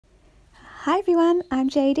Hi everyone, I'm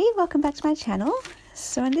JD. Welcome back to my channel.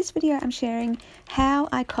 So in this video I'm sharing how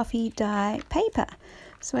I coffee dye paper.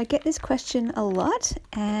 So I get this question a lot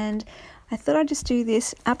and I thought I'd just do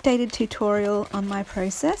this updated tutorial on my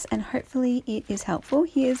process and hopefully it is helpful.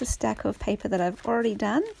 Here's a stack of paper that I've already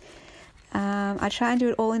done. I try and do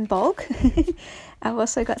it all in bulk. I've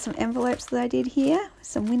also got some envelopes that I did here,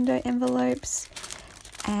 some window envelopes,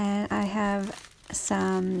 and I have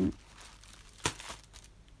some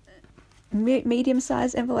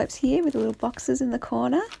medium-sized envelopes here with little boxes in the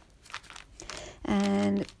corner,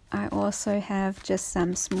 and I also have just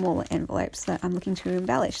some smaller envelopes that I'm looking to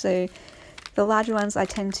embellish. So the larger ones I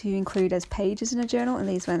tend to include as pages in a journal and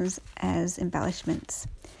these ones as embellishments.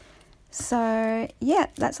 So yeah,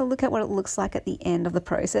 that's a look at what it looks like at the end of the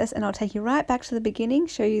process, and I'll take you right back to the beginning,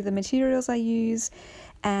 show you the materials I use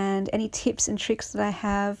and any tips and tricks that I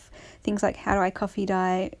have, things like how do I coffee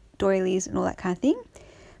dye doilies and all that kind of thing.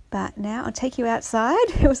 But now I'll take you outside.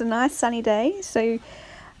 It was a nice sunny day. So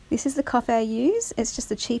this is the coffee I use. It's just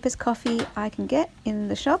the cheapest coffee I can get in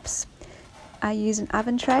the shops. I use an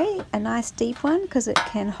oven tray, a nice deep one, because it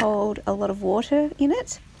can hold a lot of water in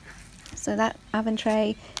it. So that oven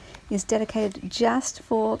tray is dedicated just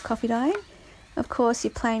for coffee dyeing. Of course,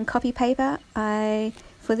 your plain copy paper.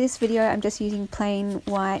 For this video, I'm just using plain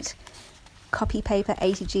white copy paper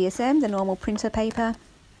 80 GSM, the normal printer paper.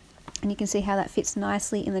 And you can see how that fits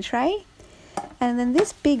nicely in the tray. And then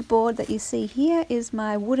this big board that you see here is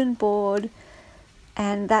my wooden board,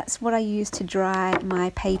 and that's what I use to dry my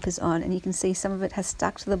papers on, and you can see some of it has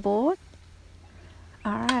stuck to the board.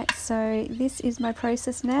 Alright, so this is my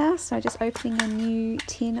process now. So just opening a new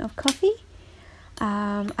tin of coffee.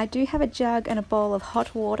 I do have a jug and a bowl of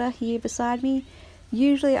hot water here beside me.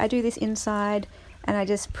 Usually I do this inside and I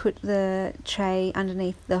just put the tray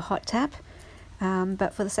underneath the hot tap.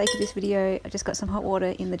 But for the sake of this video, I just got some hot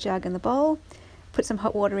water in the jug and the bowl. Put some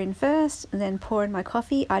hot water in first and then pour in my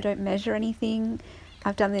coffee. I don't measure anything.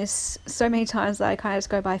 I've done this so many times that I kind of just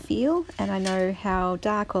go by feel, and I know how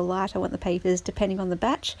dark or light I want the papers depending on the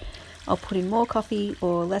batch. I'll put in more coffee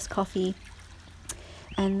or less coffee,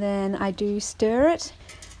 and then I do stir it.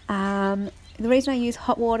 The reason I use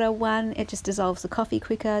hot water, one, it just dissolves the coffee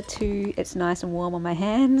quicker. Two, it's nice and warm on my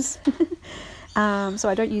hands. So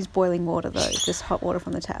I don't use boiling water though, just hot water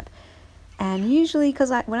from the tap. And usually,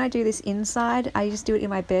 because when I do this inside, I just do it in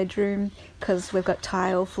my bedroom because we've got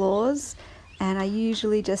tile floors, and I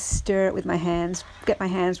usually just stir it with my hands, get my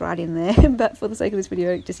hands right in there. But for the sake of this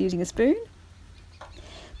video, just using a spoon.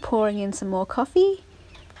 Pouring in some more coffee,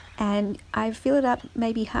 and I fill it up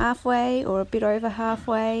maybe halfway or a bit over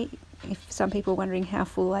halfway. If some people are wondering how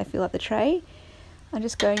full I fill up the tray. I'm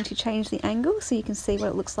just going to change the angle so you can see what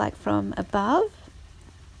it looks like from above.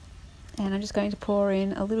 And I'm just going to pour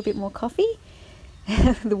in a little bit more coffee.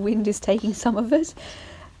 The wind is taking some of it.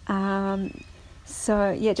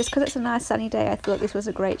 So yeah, just because it's a nice sunny day, I thought this was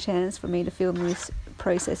a great chance for me to film this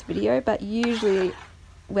process video. But usually,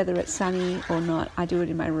 whether it's sunny or not, I do it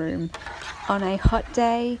in my room. On a hot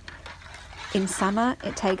day in summer,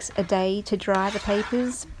 it takes a day to dry the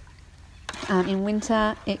papers. In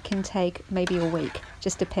winter it can take maybe a week,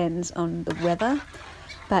 just depends on the weather.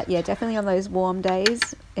 But yeah, definitely on those warm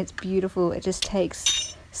days it's beautiful. It just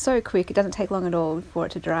takes so quick, it doesn't take long at all for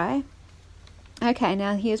it to dry. Okay,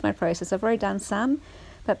 now here's my process. I've already done some,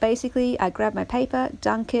 but basically I grab my paper,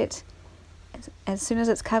 dunk it. As soon as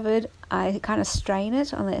it's covered, I kind of strain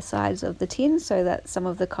it on the sides of the tin so that some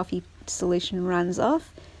of the coffee solution runs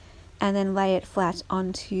off, and then lay it flat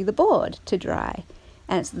onto the board to dry.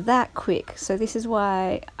 And it's that quick. So this is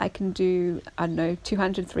why I can do, I don't know,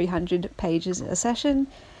 200, 300 pages a session,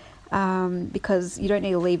 because you don't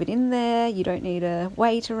need to leave it in there, you don't need to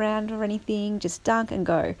wait around or anything, just dunk and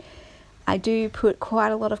go. I do put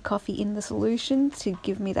quite a lot of coffee in the solution to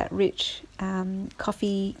give me that rich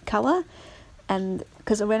coffee colour, and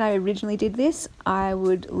because when I originally did this, I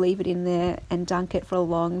would leave it in there and dunk it for a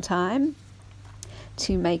long time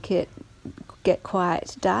to make it get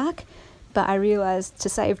quite dark. But I realised to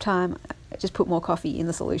save time, just put more coffee in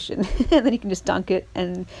the solution and then you can just dunk it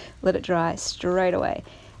and let it dry straight away.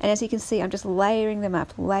 And as you can see, I'm just layering them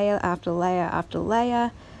up, layer after layer after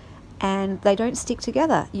layer, and they don't stick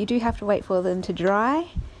together. You do have to wait for them to dry.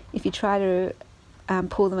 If you try to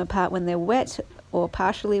pull them apart when they're wet or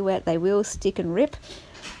partially wet, they will stick and rip.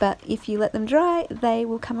 But if you let them dry, they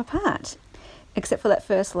will come apart. Except for that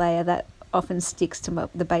first layer that often sticks to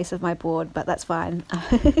the base of my board, but that's fine.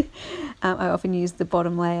 I often use the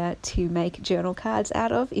bottom layer to make journal cards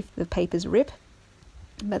out of if the papers rip.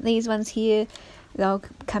 But these ones here, they'll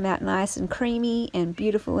come out nice and creamy and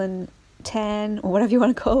beautiful and tan, or whatever you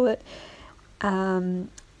want to call it.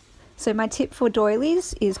 So my tip for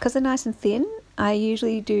doilies is, because they're nice and thin, I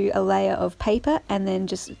usually do a layer of paper and then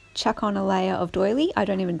just chuck on a layer of doily. I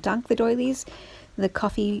don't even dunk the doilies. The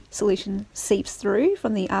coffee solution seeps through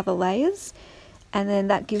from the other layers, and then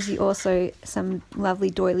that gives you also some lovely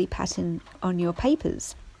doily pattern on your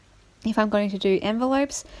papers. If I'm going to do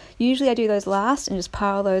envelopes, usually I do those last and just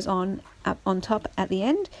pile those on up on top at the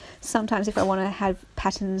end. Sometimes if I want to have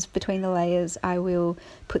patterns between the layers, I will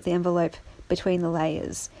put the envelope between the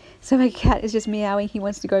layers. So my cat is just meowing, he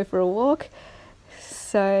wants to go for a walk.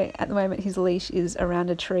 So at the moment his leash is around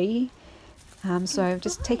a tree. So I'm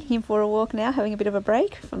just taking him for a walk now, having a bit of a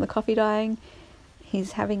break from the coffee dyeing.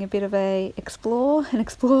 He's having a bit of a explore,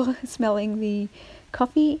 smelling the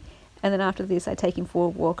coffee. And then after this, I take him for a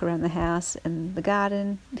walk around the house and the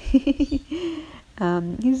garden. He's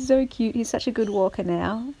so cute. He's such a good walker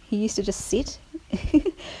now. He used to just sit,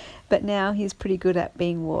 but now he's pretty good at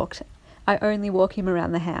being walked. I only walk him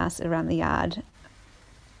around the house, around the yard.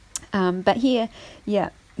 But here, yeah,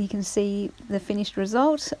 you can see the finished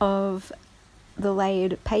result of the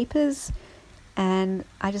layered papers, and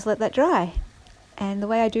I just let that dry. And the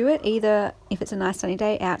way I do it, either if it's a nice sunny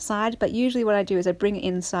day outside, but usually what I do is I bring it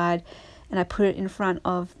inside and I put it in front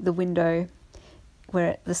of the window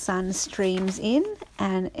where the sun streams in,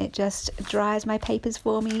 and it just dries my papers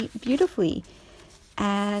for me beautifully.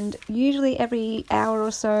 And usually every hour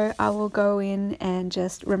or so I will go in and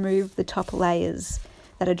just remove the top layers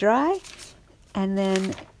that are dry, and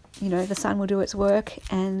then, you know, the sun will do its work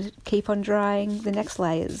and keep on drying the next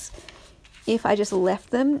layers. If I just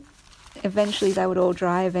left them, eventually they would all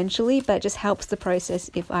dry eventually, but it just helps the process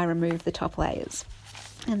if I remove the top layers.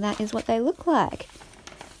 And that is what they look like.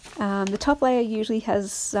 The top layer usually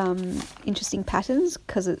has some interesting patterns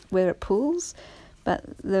because where it pulls, but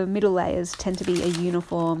the middle layers tend to be a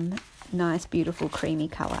uniform, nice, beautiful, creamy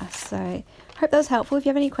colour. So I hope that was helpful. If you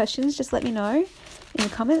have any questions, just let me know in the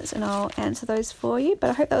comments and I'll answer those for you.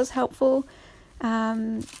 But I hope that was helpful.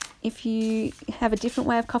 If you have a different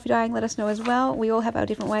way of coffee dyeing, let us know as well. We all have our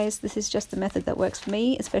different ways. This is just the method that works for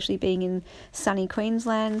me, especially being in sunny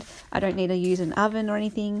Queensland. I don't need to use an oven or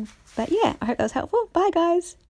anything. But yeah, I hope that was helpful. Bye guys.